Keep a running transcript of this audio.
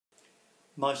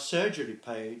My surgery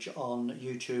page on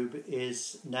YouTube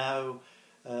is now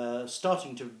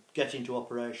starting to get into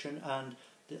operation, and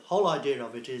the whole idea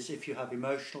of it is if you have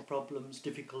emotional problems,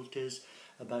 difficulties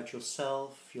about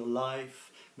yourself, your life,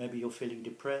 maybe you're feeling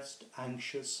depressed,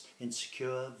 anxious,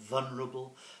 insecure,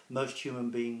 vulnerable. Most human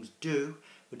beings do,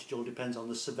 but it all depends on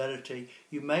the severity.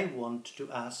 You may want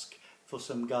to ask for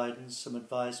some guidance, some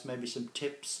advice, maybe some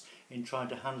tips in trying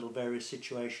to handle various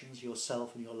situations,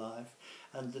 yourself and your life.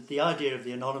 And the idea of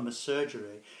the anonymous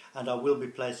surgery, and I will be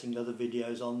placing other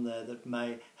videos on there that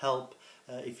may help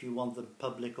if you want them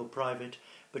public or private,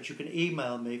 but you can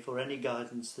email me for any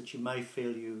guidance that you may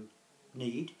feel you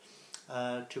need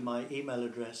to my email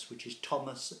address, which is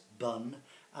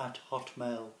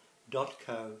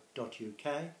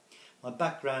thomasbunn@hotmail.co.uk. My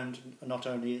background not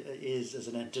only is as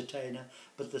an entertainer,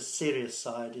 but the serious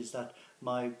side is that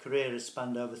my career has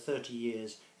spanned over 30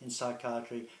 years in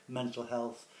psychiatry, mental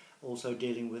health, also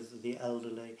dealing with the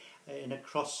elderly in a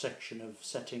cross-section of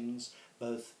settings,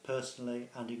 both personally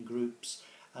and in groups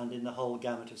and in the whole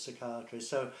gamut of psychiatry.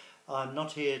 So I'm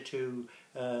not here to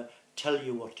tell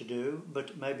you what to do,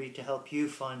 but maybe to help you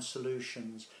find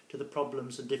solutions to the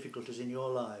problems and difficulties in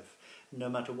your life. No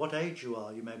matter what age you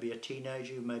are, you may be a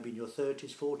teenager, you may be in your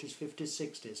 30s, 40s, 50s,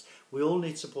 60s. We all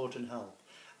need support and help.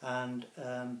 And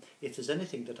if there's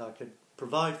anything that I could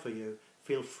provide for you,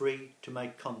 feel free to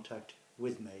make contact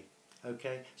with me.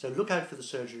 Okay, so look out for the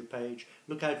surgery page,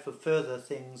 look out for further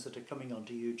things that are coming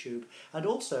onto YouTube, and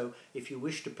also if you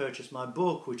wish to purchase my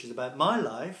book, which is about my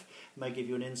life, may give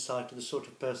you an insight to the sort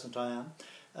of person that I am.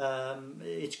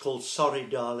 It's called Sorry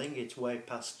Darling, it's way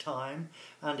past time,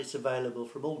 and it's available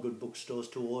from all good bookstores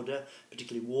to order,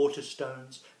 particularly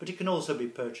Waterstones, but it can also be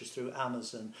purchased through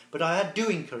Amazon. But I do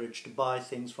encourage to buy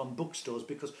things from bookstores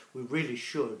because we really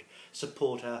should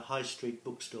support our high street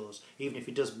bookstores, even if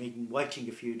it does mean waiting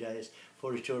a few days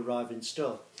for it to arrive in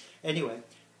store. Anyway,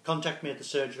 contact me at the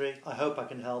surgery. I hope I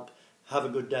can help. Have a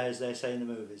good day, as they say in the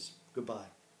movies. Goodbye.